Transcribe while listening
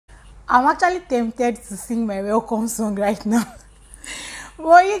I'm actually tempted to sing my welcome song right now.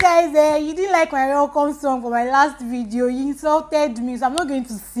 But you guys, you didn't like my welcome song for my last video. You insulted me, so I'm not going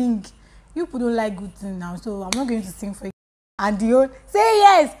to sing. You people don't like good things now, so I'm not going to sing for you. And the old say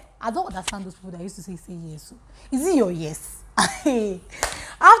yes. I don't understand those people that used to say yes. So is it your yes? After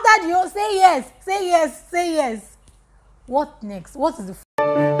the old say yes, say yes, say yes. What next? What is the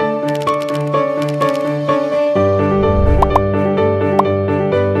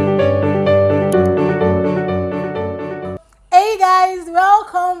Hey guys,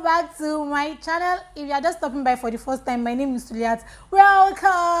 welcome back to my channel. If you are just stopping by for the first time, my name is Suliat.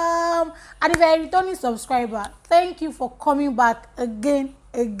 Welcome. And if you are a returning subscriber, thank you for coming back again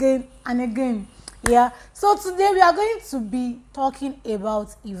and again. Yeah, so today we are going to be talking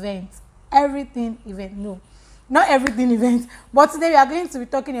about events. Everything event. No, not everything events, but today we are going to be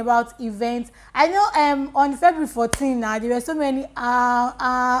talking about events. I know on February 14 now there were so many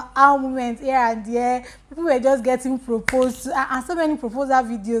moments here and there. People were just getting proposed to, and so many proposal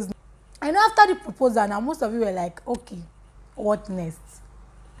videos. I know after the proposal now most of you were like, okay, what next?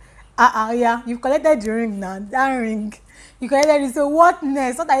 Yeah, you've collected the ring now, that ring. You collected it, so what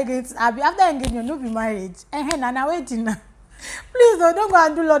next? What are you going to happy after engagement? No be marriage. Now waiting now. Please don't go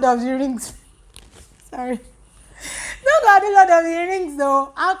and do Lord of the Rings. Sorry. Don't go and do Lord of the Rings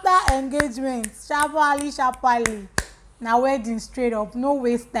though. After engagement, sharply. Now wedding straight up, no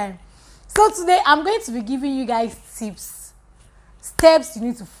waste time. So today I'm going to be giving you guys tips, steps you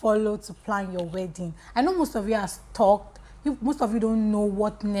need to follow to plan your wedding. I know most of you are stuck. Most of you don't know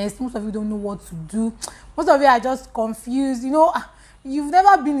what next. Most of you don't know what to do. Most of you are just confused. You know, you've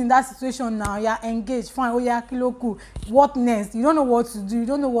never been in that situation now. You're engaged, fine. Oh yeah, kiloku. What next? You don't know what to do. You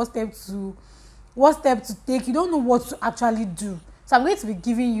don't know what step to take. You don't know what to actually do. So I'm going to be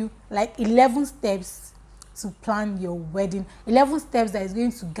giving you like 11 steps to plan your wedding. 11 steps that is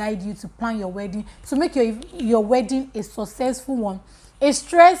going to guide you to plan your wedding, to make your wedding a successful one, a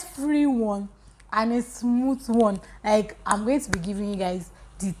stress-free one, and a smooth one. Like, I'm going to be giving you guys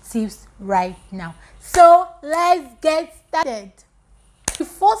the tips right now. So let's get started. The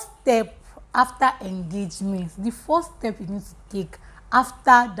first step after engagement, the first step you need to take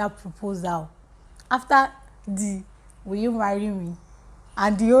after that proposal, after the will you marry me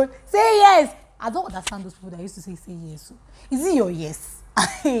and the old say yes. I don't understand those people that used to say yes. So is it your yes?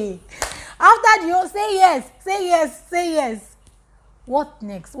 After the old say yes, say yes, say yes. What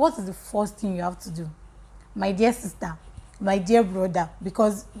next? What is the first thing you have to do? My dear sister, my dear brother,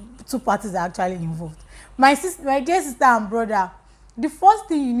 because two parties are actually involved. My dear sister and brother, the first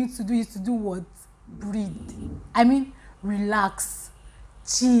thing you need to do is to do what? Breathe. I mean, relax,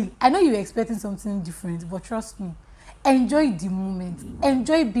 chill. I know you were expecting something different, but trust me, enjoy the moment.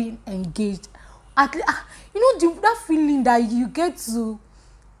 Enjoy being engaged. You know that feeling that you get to,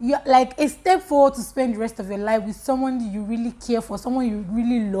 you're like a step forward to spend the rest of your life with someone you really care for, someone you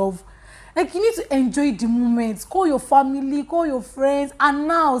really love. Like, you need to enjoy the moment. Call your family, call your friends,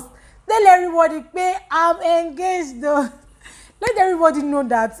 announce, tell everybody, "Hey, I'm engaged though." Let everybody know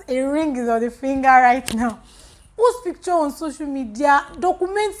that a ring is on the finger right now. Post picture on social media,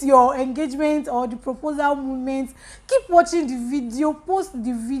 document your engagement or the proposal moment. Keep watching the video, post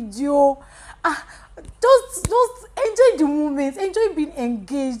the video. Just enjoy the moment, enjoy being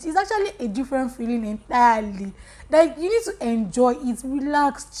engaged. It's actually a different feeling entirely. Like, you need to enjoy it,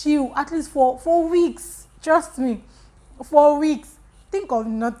 relax, chill, at least for 4 weeks. Trust me, 4 weeks. Think of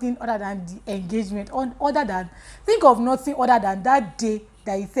nothing other than the engagement, think of nothing other than that day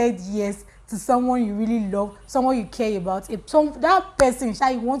that you said yes to someone you really love, someone you care about, that person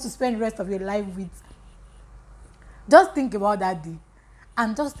you want to spend the rest of your life with. Just think about that day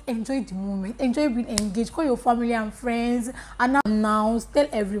and just enjoy the moment, enjoy being engaged. Call your family and friends and announce, tell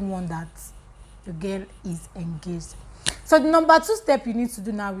everyone that your girl is engaged. So the number 2 step you need to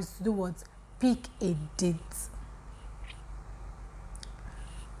do now is to do what? Pick a date.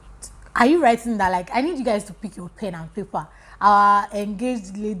 Are you writing that? Like, I need you guys to pick your pen and paper, our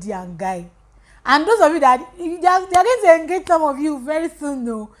engaged lady and guy. And those of you that they are going to engage some of you very soon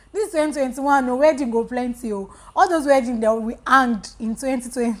though. This 2021, no wedding go plenty. All those weddings that will be hanged in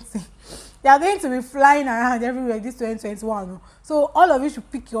 2020. They are going to be flying around everywhere this 2021. So all of you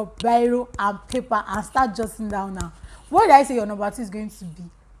should pick your biro and paper and start jotting down now. What did I say your number 2 is going to be?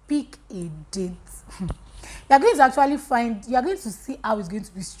 Pick a date. You are going to actually you are going to see how it's going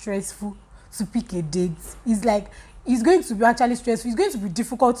to be stressful to pick a date. It's going to be actually stressful. It's going to be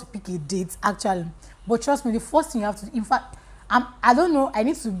difficult to pick a date actually. But trust me, the first thing you have to, in fact, I don't know, I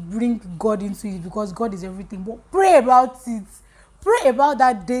need to bring God into it because God is everything. But pray about it. Pray about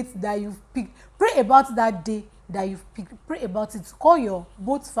that date that you've picked. Pray about that day that you've picked, pray about it. Call your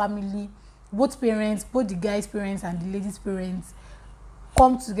both family, both parents, both the guy's parents and the lady's parents,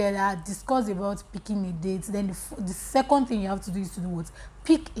 come together, discuss about picking a date. Then the second thing you have to do is to do what?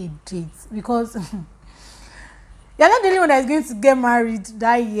 Pick a date, because you're not the only one that is going to get married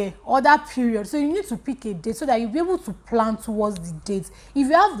that year or that period. So you need to pick a date so that you'll be able to plan towards the date. If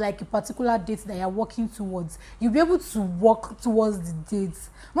you have like a particular date that you're working towards, you'll be able to work towards the date.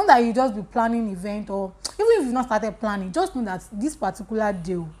 Not that you just be planning event, or even if you've not started planning, just know that this particular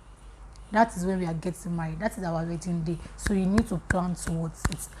day, that is when we are getting married. That is our wedding day. So you need to plan towards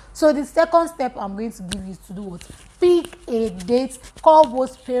it. So the second step I'm going to give you is to do what? Pick a date. Call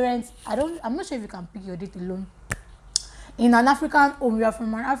both parents. I'm not sure if you can pick your date alone. In an African home, you are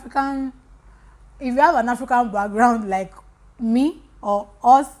from an African, if you have an African background like me or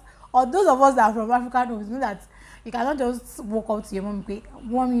us, or those of us that are from African homes, know that you cannot just walk up to your mom and say,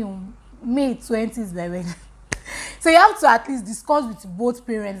 "Mommy, May 20s by wedding." So you have to at least discuss with both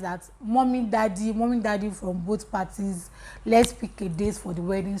parents that mommy, daddy from both parties, let's pick a date for the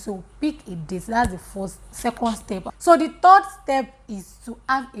wedding. So pick a date. That's the second step. So the third step is to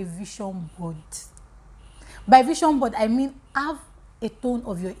have a vision board. By vision board, I mean have a tone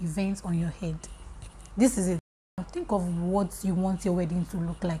of your events on your head. This is it. Think of what you want your wedding to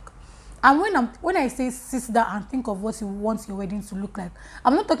look like. And when I say sit down and think of what you want your wedding to look like,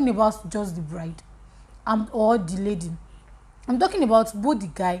 I'm not talking about just the bride or the lady. I'm talking about both the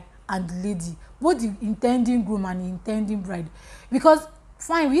guy and the lady, both the intending groom and the intending bride. Because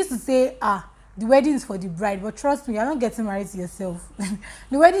fine, we used to say, the wedding is for the bride, but trust me, you're not getting married to yourself.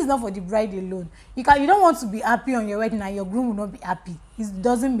 The wedding is not for the bride alone. You don't want to be happy on your wedding and your groom will not be happy. It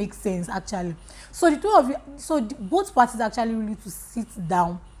doesn't make sense actually. So the two of you, both parties actually really need to sit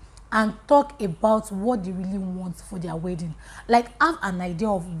down and talk about what they really want for their wedding. Like, have an idea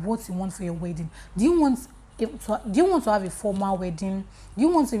of what you want for your wedding. Do you want to have a formal wedding? Do you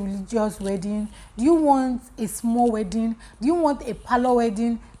want a religious wedding? Do you want a small wedding? Do you want a parlor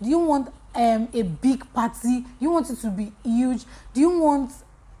wedding? Do you want a big party? Do you want it to be huge? Do you want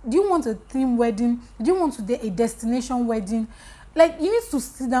a theme wedding? Do you want to do a destination wedding? Like, you need to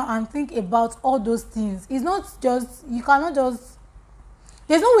sit down and think about all those things. It's not just, you cannot just,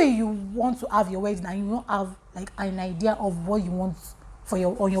 there's no way you want to have your wedding and you don't have like an idea of what you want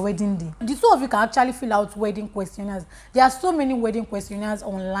on your wedding day. The two of you can actually fill out wedding questionnaires. There are so many wedding questionnaires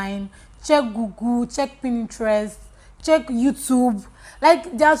online. Check Google, check Pinterest, check YouTube.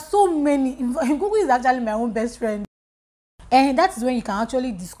 Like, there are so many. Google is actually my own best friend. And that is when you can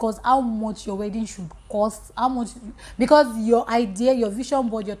actually discuss how much your wedding should cost, because your idea, your vision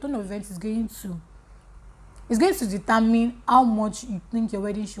board, your tone of events is going to determine how much you think your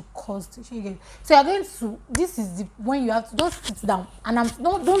wedding should cost. So you're going to, this is when you have to just sit down, and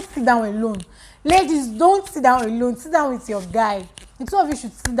don't sit down alone. Ladies, don't sit down alone. Sit down with your guy. The two of you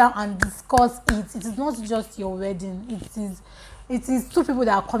should sit down and discuss it. It is not just your wedding. It is two people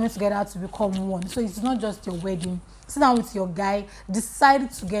that are coming together to become one. So it's not just your wedding. Sit down with your guy, decide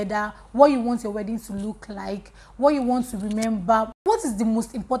together what you want your wedding to look like, what you want to remember, what is the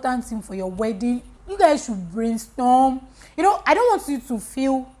most important thing for your wedding. You guys should brainstorm. I don't want you to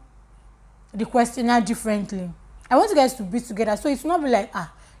feel the questionnaire differently. I want you guys to be together. So it's not be like,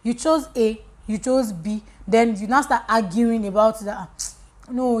 you chose A, you chose B, then you now start arguing about that.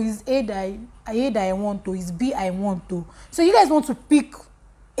 No, it's A that I want to, it's B I want to. So you guys want to pick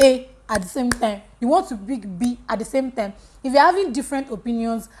A at the same time. You want to pick B at the same time. If you're having different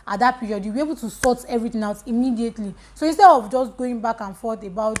opinions at that period, you'll be able to sort everything out immediately. So instead of just going back and forth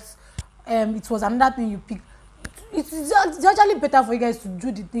about it was another thing you picked, it's actually better for you guys to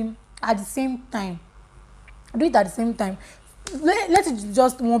do the thing at the same time. Do it at the same time. Let it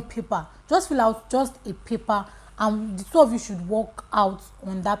just one paper. Just fill out just a paper, and the two of you should work out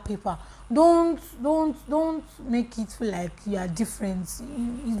on that paper. Don't make it feel like you are different.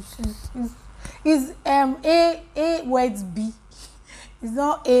 It's A words B. It's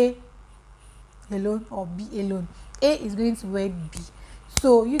not A alone or B alone. A is going to word B.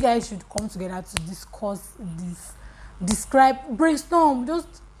 So you guys should come together to discuss this, describe, brainstorm, just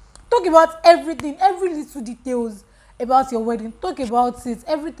talk about everything, every little details about your wedding. Talk about it,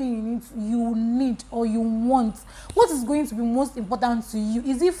 everything you need or you want. What is going to be most important to you?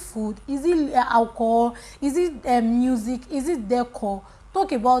 Is it food? Is it alcohol? Is it music? Is it decor?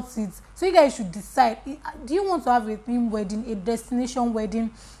 Talk about it. So you guys should decide. Do you want to have a theme wedding, a destination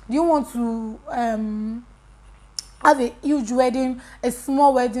wedding? Do you want to have a huge wedding, a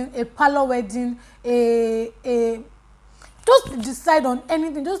small wedding, a parlor wedding, just decide on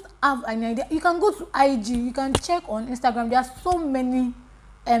anything. Just have an idea. You can go to IG, you can check on Instagram. There are so many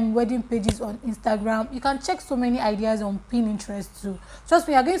wedding pages on Instagram. You can check so many ideas on Pinterest too. Trust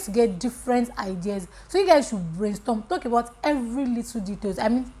me, you're going to get different ideas. So you guys should brainstorm, talk about every little details. I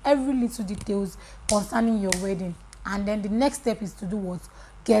mean, every little details concerning your wedding. And then the next step is to do what?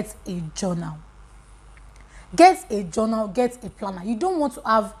 Get a journal. Get a journal, get a planner. You don't want to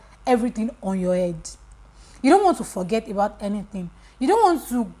have everything on your head. You don't want to forget about anything. You don't want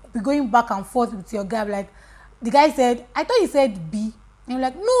to be going back and forth with your guy, like, the guy said, I thought he said B. And you're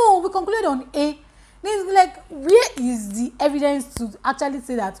like, no, we concluded on A. Then it's like, where is the evidence to actually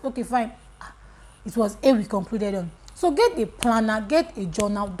say that, okay, fine, it was A we concluded on? So get a planner, get a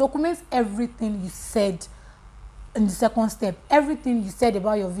journal, document everything you said in the second step, everything you said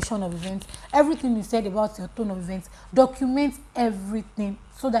about your vision of events, everything you said about your tone of events. Document everything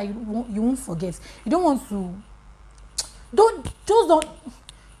so that you won't forget. You don't want to,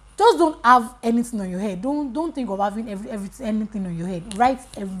 just don't have anything on your head. Don't think of having anything on your head. Write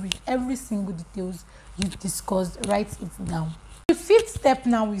every single details you discussed. Write it down. The fifth step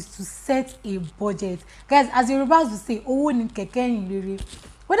now is to set a budget. Guys, as the Yorubas will say, "Owo ni keke ìhìnrere."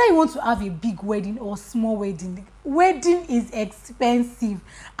 Whether you want to have a big wedding or small wedding is expensive.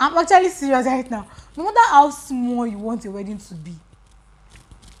 I'm actually serious right now. No matter how small you want your wedding to be,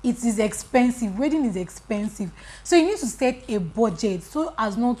 it is expensive. Wedding is expensive. So you need to set a budget so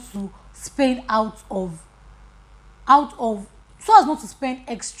as not to spend so as not to spend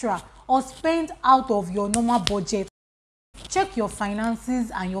extra or spend out of your normal budget. Check your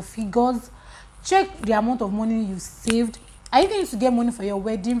finances and your figures. Check the amount of money you saved. Are you going to get money for your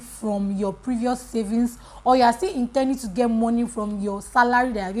wedding from your previous savings, or you are still intending to get money from your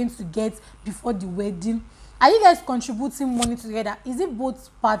salary that you are going to get before the wedding? Are you guys contributing money together? Is it both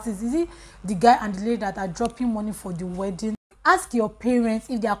parties? Is it the guy and the lady that are dropping money for the wedding? Ask your parents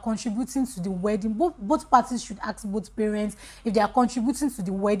if they are contributing to the wedding. Both parties should ask both parents if they are contributing to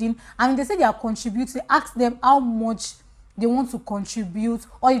the wedding. And if they say they are contributing, ask them how much they want to contribute,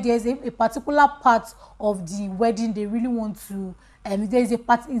 or if there is a particular part of the wedding they really want to, if there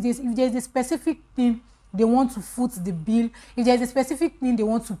is a specific thing they want to foot the bill, if there is a specific thing they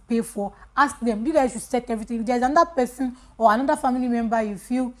want to pay for, ask them. You guys should set everything. If there is another person or another family member you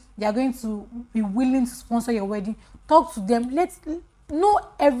feel they are going to be willing to sponsor your wedding, talk to them. Let's know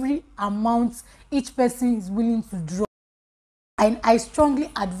every amount each person is willing to draw. And I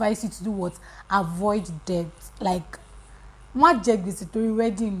strongly advise you to do what? Avoid debt. Like, don't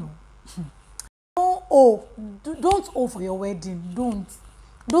owe for your wedding. Don't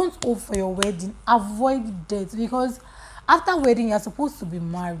owe for your wedding. Avoid debt, because after wedding you're supposed to be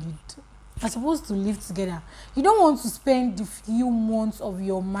married. You're supposed to live together. You don't want to spend the few months of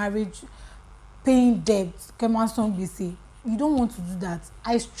your marriage paying debt. You don't want to do that.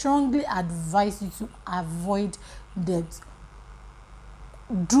 I strongly advise you to avoid debt.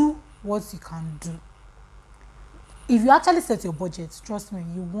 Do what you can do. If you actually set your budget, trust me,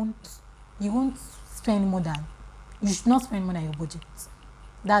 you won't spend more than, you should not spend more than your budget.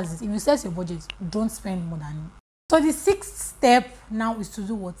 That's it. If you set your budget, don't spend more than it. So the sixth step now is to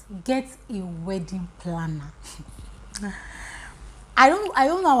do what? Get a wedding planner. I don't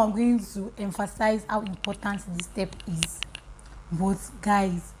know how I'm going to emphasize how important this step is, but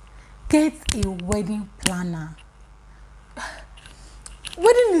guys, get a wedding planner.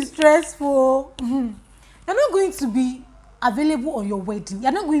 Wedding is stressful. You're not going to be available on your wedding.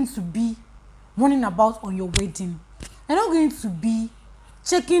 You're not going to be running about on your wedding. You're not going to be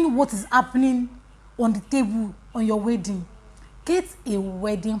checking what is happening on the table on your wedding. Get a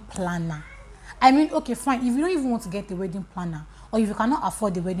wedding planner. I mean, okay, fine. If you don't even want to get a wedding planner, or if you cannot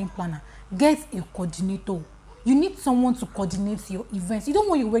afford a wedding planner, get a coordinator. You need someone to coordinate your events. You don't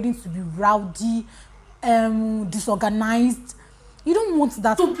want your wedding to be rowdy, disorganized. You don't want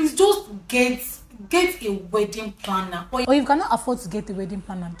that. So please just get a wedding planner. Or if you cannot afford to get a wedding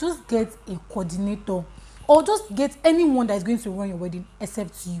planner, just get a coordinator, or just get anyone that is going to run your wedding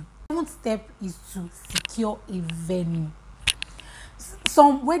except you. The seventh step is to secure a venue.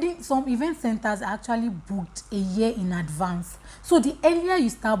 Some event centers are actually booked a year in advance. So the earlier you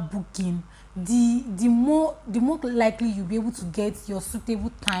start booking, the more likely you'll be able to get your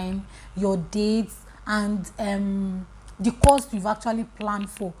suitable time, your dates, and the cost you've actually planned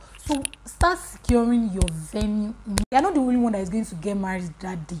for. So start securing your venue. You're not the only one that is going to get married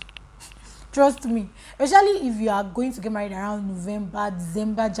that day. Trust me, especially if you are going to get married around November,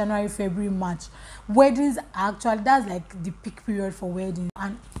 December, January, February, March. Weddings actually, that's like the peak period for weddings,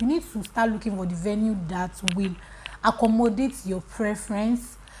 and you need to start looking for the venue that will accommodate your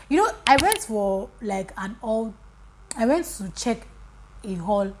preference. You know, I went to check a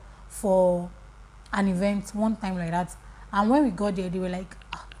hall for an event one time like that, and when we got there, they were like,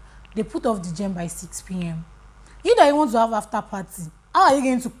 they put off the gen by 6 p.m. You that you want to have after party, how are you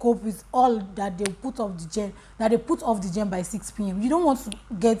going to cope with all that they put off the gen by 6 p.m.? You don't want to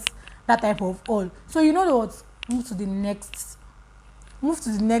get that type of all. So you know what? Move to the next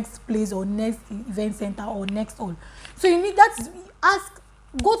place or next event center or next all. So you need that.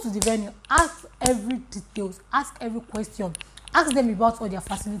 Go to the venue, ask every details, ask every question, ask them about all their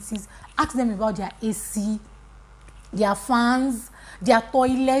facilities, ask them about their AC, their fans, their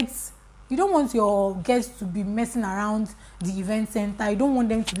toilets. You don't want your guests to be messing around the event center. You don't want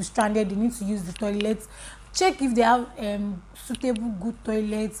them to be stranded. They need to use the toilets. Check if they have suitable good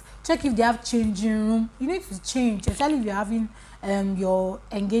toilets. Check if they have changing room. You need to change, especially if you're having your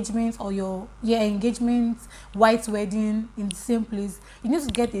engagement or your engagement white wedding in the same place. You need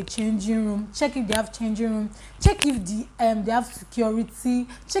to get a changing room. Check if they have changing room. Check if they have security.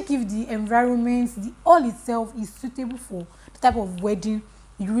 Check if the environment, the hall itself is suitable for the type of wedding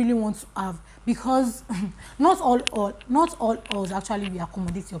you really want to have, because not all halls actually will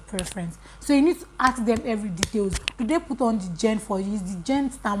accommodate your preference. So you need to ask them every details. Do they put on the gen for you? Is the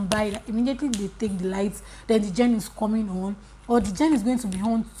gen standby? Like immediately they take the lights, then the gen is coming on, or the gen is going to be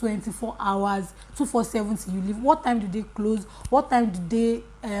on 24 hours, 247 till you leave? What time do they close? What time do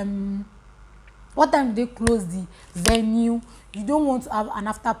they close the venue? You don't want to have an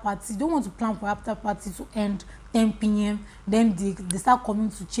after party. You don't want to plan for after party to end 10 p.m. Then they start coming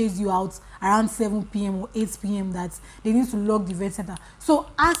to chase you out around 7 p.m. or 8 p.m. that they need to lock the event center. So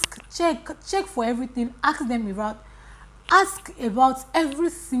check for everything. Ask about every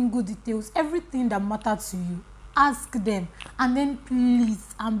single details, everything that matters to you. Ask them, and then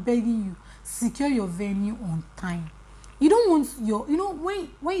please, I'm begging you, secure your venue on time. You don't want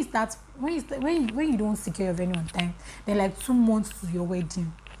when you don't secure your venue on time, then like 2 months to your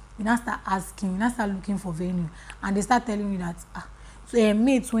wedding, you now start asking, you now start looking for venue, and they start telling you that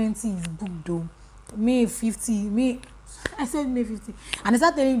May 20 is booked though, May 50, May 50, and they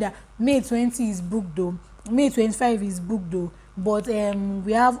start telling you that May 20 is booked though, May 25 is booked though, but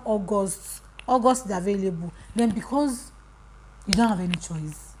we have August is available. Then because you don't have any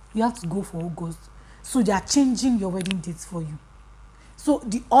choice, you have to go for August. So they are changing your wedding dates for you. So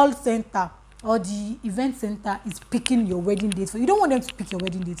the hall center or the event center is picking your wedding date for you. You don't want them to pick your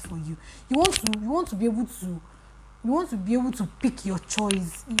wedding date for you. You want to be able to pick your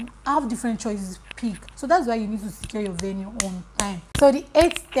choice. You have different choices to pick. So that's why you need to secure your venue on time. So the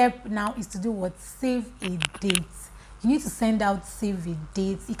 8th step now is to do what? Save a date. You need to send out save a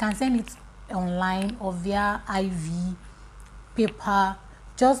date. You can send it online or via IV, paper.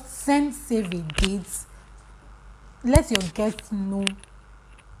 Just save a date. Let your guests know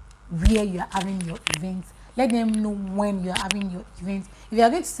where you are having your event. Let them know when you are having your event. If you are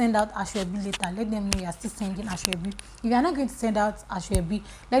going to send out Ashwebi later, let them know you are still sending Ashwebi. If you are not going to send out Ashwebi,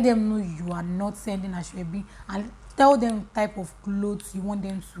 let them know you are not sending Ashwebi, and tell them the type of clothes you want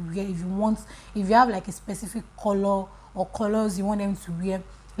them to wear. If you have like a specific color or colors you want them to wear,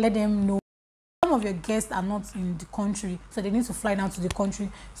 let them know. Some of your guests are not in the country, so they need to fly down to the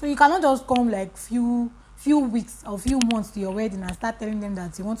country. So you cannot just come like few weeks or few months to your wedding and start telling them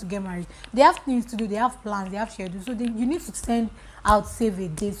that you want to get married. They have things to do, they have plans, they have schedules. So you need to send out save a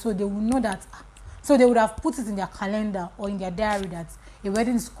date, so they will know that. So they would have put it in their calendar or in their diary that a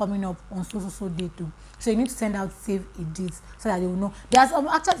wedding is coming up on so date too. So you need to send out save a date so that they will know. There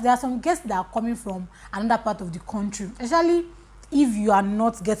are some guests that are coming from another part of the country, especially if you are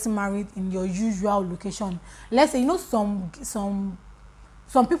not getting married in your usual location. Let's say,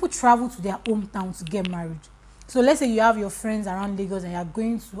 some people travel to their hometown to get married. So let's say you have your friends around Lagos and you are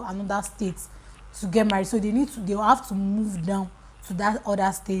going to another state to get married. So they will have to move down to that other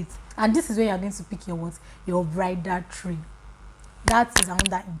state. And this is where you are going to pick your bridal train. That is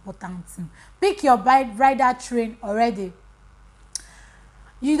another important thing. Pick your bridal train already.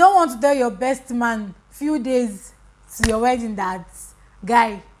 You don't want to tell your best man few days to your wedding that,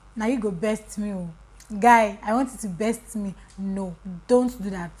 guy, now you go best me, oh. Guy, I want you to best me. No, don't do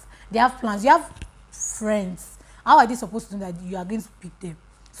that. They have plans. You have friends. How are they supposed to know that you are going to pick them?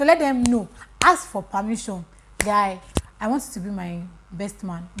 So let them know. Ask for permission. Guy, I want you to be my best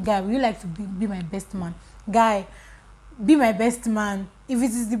man. Guy, would you like to be my best man? Guy, be my best man. If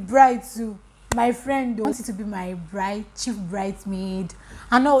it is the bride too, my friend, I want you to be my chief bridesmaid.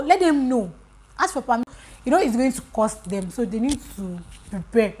 And now let them know. Ask for permission. It's going to cost them, so they need to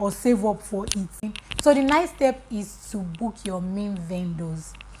prepare or save up for it. So the next step is to book your main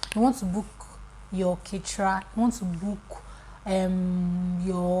vendors. You want to book your caterer. You want to book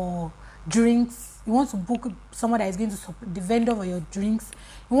your drinks. You want to book someone that is going to support the vendor for your drinks.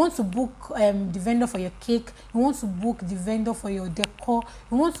 You want to book the vendor for your cake. You want to book the vendor for your decor.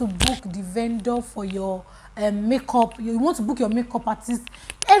 You want to book the vendor for your makeup. You want to book your makeup artist.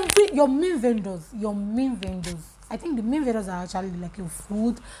 Your main vendors. I think the main vendors are actually like your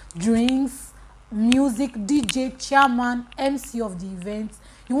food, drinks, music, DJ, chairman, MC of the event.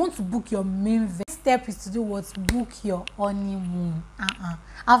 You want to book your main step is to do what? Book your honeymoon.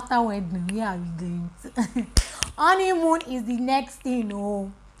 After wedding, where are we going to? Honeymoon is the next thing. Oh,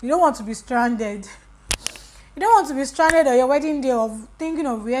 you don't want to be stranded. You don't want to be stranded on your wedding day of thinking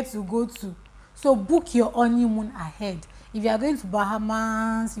of where to go to. So book your honeymoon ahead. If you are going to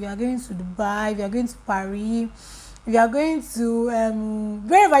Bahamas, if you are going to Dubai, if you are going to Paris, if you are going to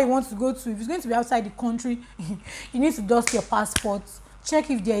wherever you want to go to, if it's going to be outside the country, you need to dust your passport.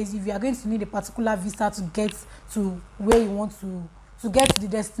 Check if you are going to need a particular visa to get to where you want to get to the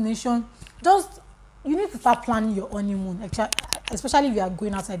destination. You need to start planning your honeymoon, especially if you are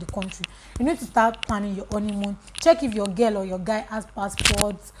going outside the country. You need to start planning your honeymoon. Check if your girl or your guy has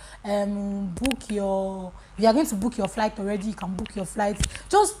passports. If you are going to book your flight already, you can book your flight.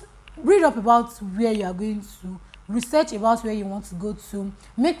 Just read up about where you are going to, research about where you want to go to,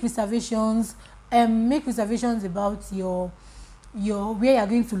 make reservations about your where you are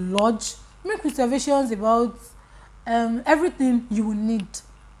going to lodge, make reservations about everything you will need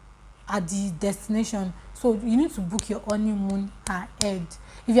at the destination. So you need to book your honeymoon ahead.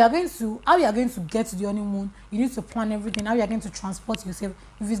 How you are going to get to the honeymoon, you need to plan everything. How you are going to transport yourself,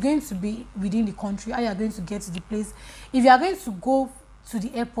 if it's going to be within the country, how you are going to get to the place. If you are going to go to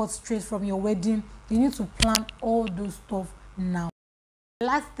the airport straight from your wedding, you need to plan all those stuff now. The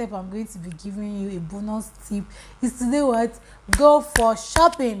last step I'm going to be giving you, a bonus tip, is to do what? Go for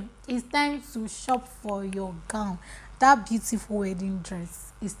shopping. It's time to shop for your gown, that beautiful wedding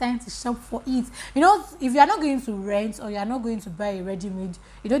dress. It's time to shop for it. You know, if you are not going to rent or you are not going to buy a ready-made,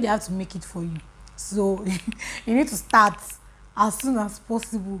 you know they have to make it for you. So you need to start as soon as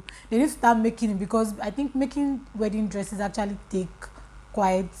possible. They need to start making it, because I think making wedding dresses actually takes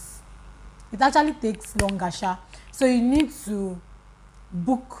longer. So you need to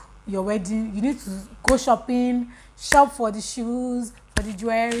book your wedding. You need to go shopping, shop for the shoes, for the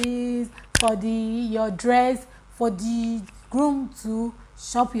jewelries, for your dress, for the groom to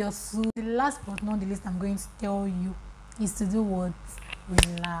shop your suit. The last but not the least I'm going to tell you is to do what?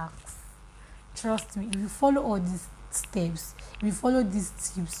 Relax. Trust me, if you follow all these steps, if you follow these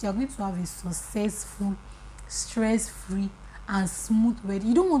tips, you're going to have a successful, stress-free and smooth wedding.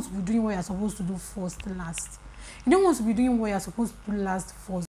 You don't want to be doing what you're supposed to do first last. You don't want to be doing what you're supposed to do last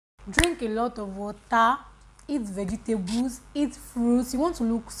first. Drink a lot of water, eat vegetables, eat fruits. You want to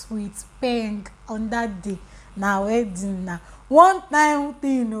look sweet, pink on that day. Now wedding now. One time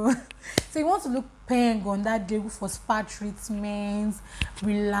thing, So you want to look pink on that day, go for spa treatments,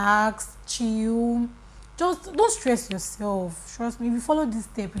 relax, chill. Just don't stress yourself. Trust me, if you follow this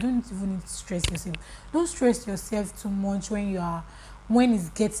step, you don't even need to stress yourself. Don't stress yourself too much when it's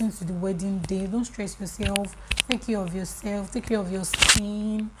getting to the wedding day. Don't stress yourself. Take care of yourself. Take care of your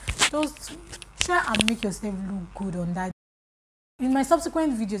skin. Just try and make yourself look good on that. In my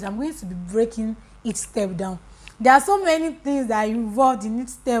subsequent videos, I'm going to be breaking each step down. There are so many things that are involved in each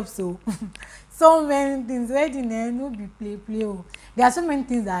step. So many things. Wedding no be play. There are so many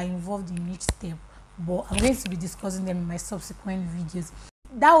things that are involved in each step, but I'm going to be discussing them in my subsequent videos.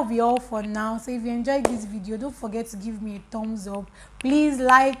 That will be all for now. So if you enjoyed this video, don't forget to give me a thumbs up. Please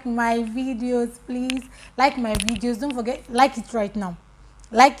like my videos. Don't forget, like it right now.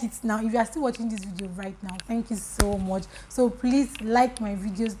 Like it now. If you are still watching this video right now, thank you so much. So please like my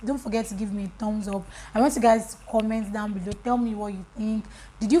videos. Don't forget to give me a thumbs up. I want you guys to comment down below. Tell me what you think.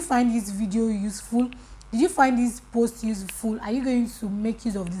 Did you find this video useful? Did you find this post useful? Are you going to make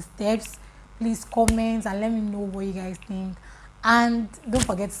use of the steps? Please comment and let me know what you guys think. And don't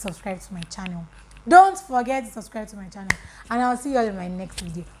forget to subscribe to my channel. And I'll see you all in my next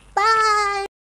video. Bye.